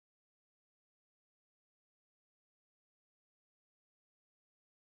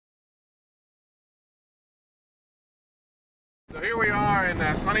So here we are in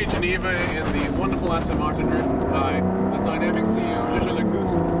sunny Geneva in the wonderful Aston Martin Rapide by the dynamic CEO of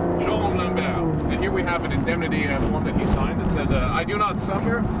Jaeger-LeCoultre, Jerome Lambert. And here we have an indemnity form that he signed that says, I do not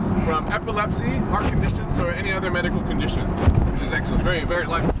suffer from epilepsy, heart conditions, or any other medical conditions. Which is excellent. Very, very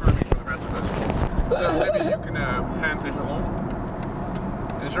life-affirming for the rest of us. So maybe you can hand to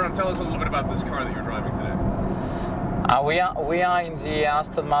Jerome. Jerome, tell us a little bit about this car that you're driving today. We are in the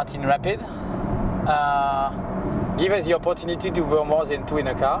Aston Martin Rapide. Give us the opportunity to go more than two in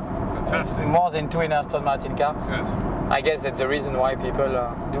a car. Fantastic. More than two in Aston Martin car. Yes. I guess that's the reason why people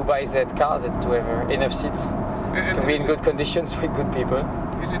do buy that car, that's to have enough seats, to be in good conditions with good people.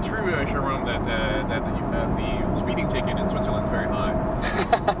 Is it true, Jerome, that the speeding ticket in Switzerland is very high?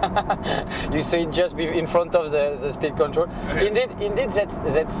 You see it just in front of the speed control. Yes. Indeed,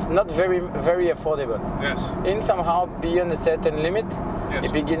 that's not very affordable. Yes. In somehow beyond a certain limit, yes,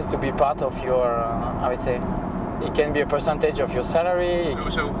 it begins to be part of your, I would say, it can be a percentage of your salary.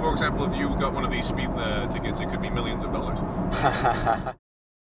 So for example, if you got one of these speed tickets, it could be millions of dollars.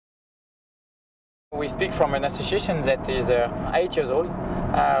 We speak from an association that is 8 years old,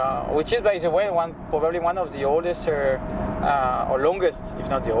 which is, by the way, probably one of the oldest or longest, if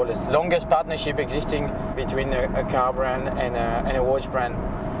not the oldest, longest partnership existing between a car brand and a watch brand.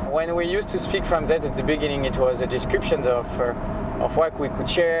 When we used to speak from that at the beginning, it was a description of what we could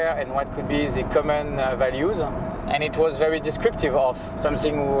share and what could be the common values. And it was very descriptive of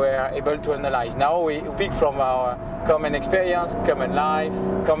something we were able to analyze. Now we speak from our common experience, common life,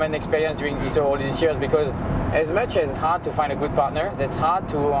 common experience during all these years, because as much as it's hard to find a good partner, it's hard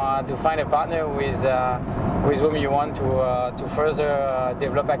to find a partner with whom you want to further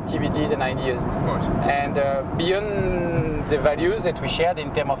develop activities and ideas. Of course. And beyond the values that we shared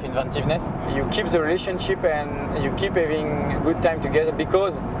in terms of inventiveness, you keep the relationship and you keep having a good time together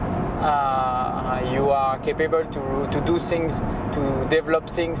because you are capable to do things, to develop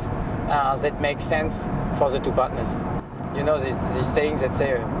things that make sense for the two partners. You know, these sayings that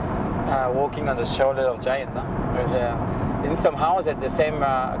say, walking on the shoulder of giants. In somehow that's the same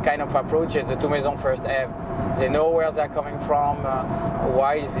kind of approach that the two maisons first have. They know where they're coming from,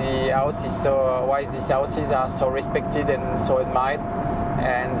 why these houses are so respected and so admired,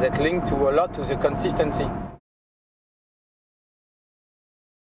 and that link to a lot to the consistency.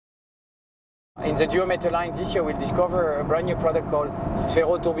 In the duometer line this year, we'll discover a brand new product called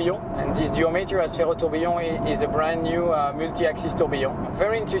Spherotourbillon, and this duometer as Spherotourbillon is a brand new multi-axis tourbillon.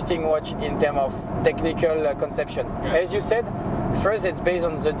 Very interesting watch in terms of technical conception. Yes. As you said, first it's based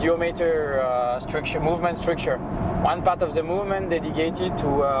on the duometer structure, movement structure. One part of the movement dedicated to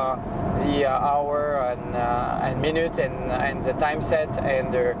the hour and minute and the time set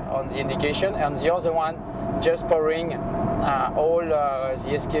and on the indication, and the other one just powering all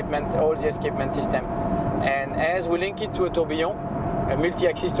the escapement system. And as we link it to a tourbillon, a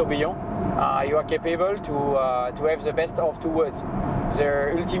multi-axis tourbillon, you are capable to have the best of two worlds.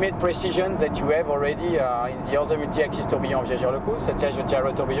 The ultimate precision that you have already in the other multi-axis tourbillon of Jaeger-LeCoultre, such as the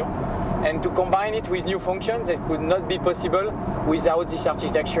Spherotourbillon, and to combine it with new functions that could not be possible without this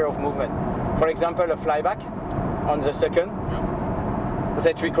architecture of movement. For example, a flyback on the second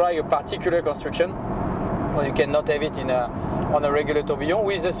that requires a particular construction. Well, you cannot have it on a regular tourbillon.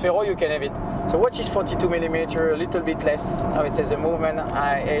 With the Sphero, you can have it. So watch is 42mm, a little bit less. I would say the movement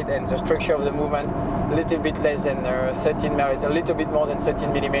height and the structure of the movement, a little bit less than 13mm, a little bit more than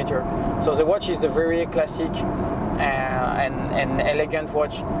 13mm. So the watch is a very classic and elegant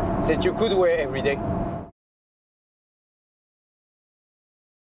watch that you could wear every day.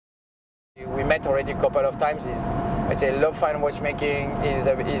 We met already a couple of times. I say love fine watchmaking, is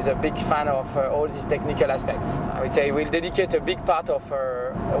a big fan of all these technical aspects. I would say we'll dedicate a big part of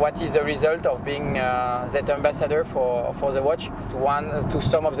what is the result of being that ambassador for the watch to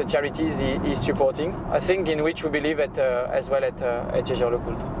some of the charities he is supporting. I think in which we believe as well at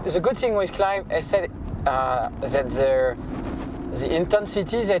Jaeger-LeCoultre. The good thing with Clive, I said that the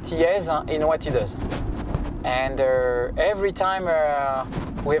intensity that he has in what he does. And every time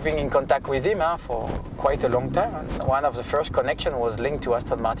we've been in contact with him for quite a long time. One of the first connections was linked to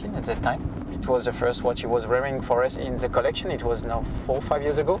Aston Martin at that time. It was the first watch he was wearing for us in the collection. It was now 4 or 5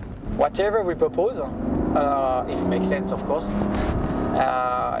 years ago. Whatever we propose, if it makes sense, of course,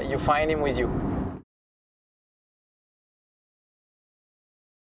 you find him with you.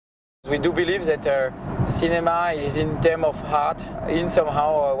 We do believe that cinema is in terms of art, in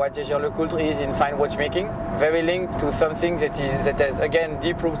somehow what Jaeger-LeCoultre is in fine watchmaking, very linked to something that has again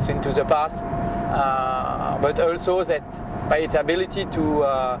deep roots into the past, but also that by its ability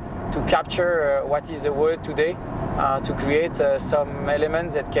to capture what is the world today, to create some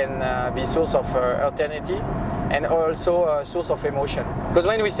elements that can be source of eternity and also a source of emotion. Because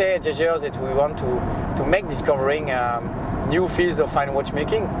when we say at Jaeger that we want to make discovering new fields of fine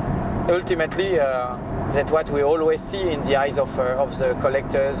watchmaking, ultimately that's what we always see in the eyes of the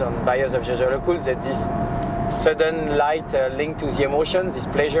collectors and buyers of Jaeger-LeCoultre, that this sudden light linked to the emotions, this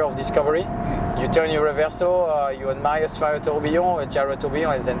pleasure of discovery. You turn your reverso, you admire Spherotourbillon, a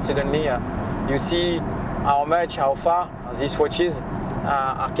Gyro-tourbillon, and then suddenly you see how far these watches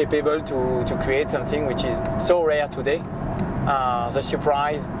are capable to create something which is so rare today. The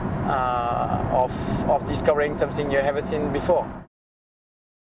surprise of discovering something you haven't seen before.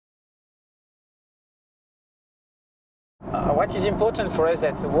 What is important for us is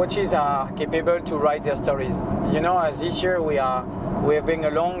that the watches are capable to write their stories. You know, this year we have been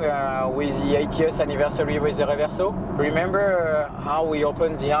along with the 80th anniversary with the Reverso. Remember how we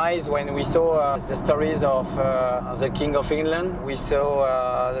opened the eyes when we saw the stories of the King of England. We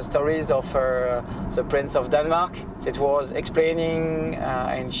saw the stories of the Prince of Denmark. It was explaining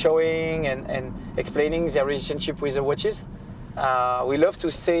and showing and explaining their relationship with the watches. We love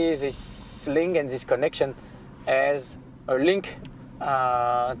to say this link and this connection as a link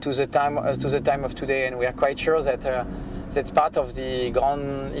to the time of today, and we are quite sure that that's part of the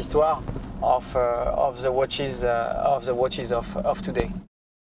grande histoire of the watches of today.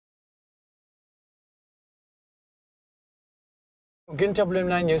 Günter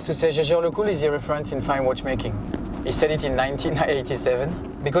Blümlein used to say Jaeger-LeCoultre is a reference in fine watchmaking. He said it in 1987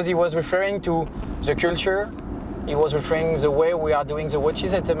 because he was referring to the culture. He was referring the way we are doing the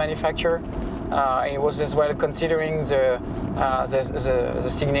watches at the manufacturer. He was as well considering the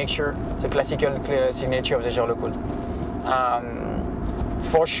signature, the classical signature of the Jaeger-LeCoultre.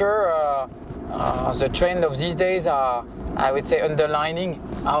 For sure, the trend of these days are, I would say, underlining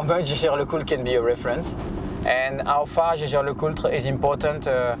how much Jaeger-LeCoultre can be a reference and how far Jaeger-LeCoultre is important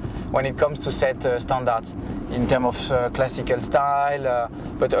when it comes to set standards in terms of classical style,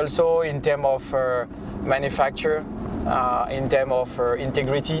 but also in terms of manufacture, in terms of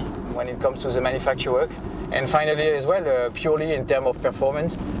integrity when it comes to the manufacture work, and finally as well purely in terms of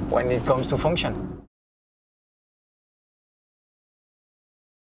performance when it comes to function.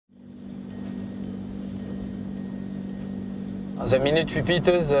 The minute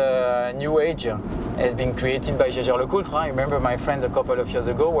repeaters new age has been created by Jaeger-LeCoultre. I remember my friend a couple of years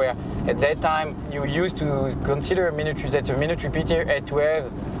ago where at that time you used to consider a minute repeater had to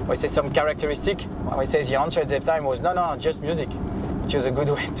have, I say, some characteristic. I say the answer at that time was no, just music, which is a good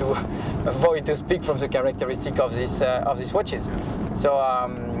way to avoid to speak from the characteristic of these watches. So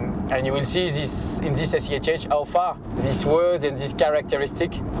and you will see this in this SEHH how far these words and this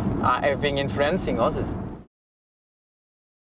characteristic have been influencing others.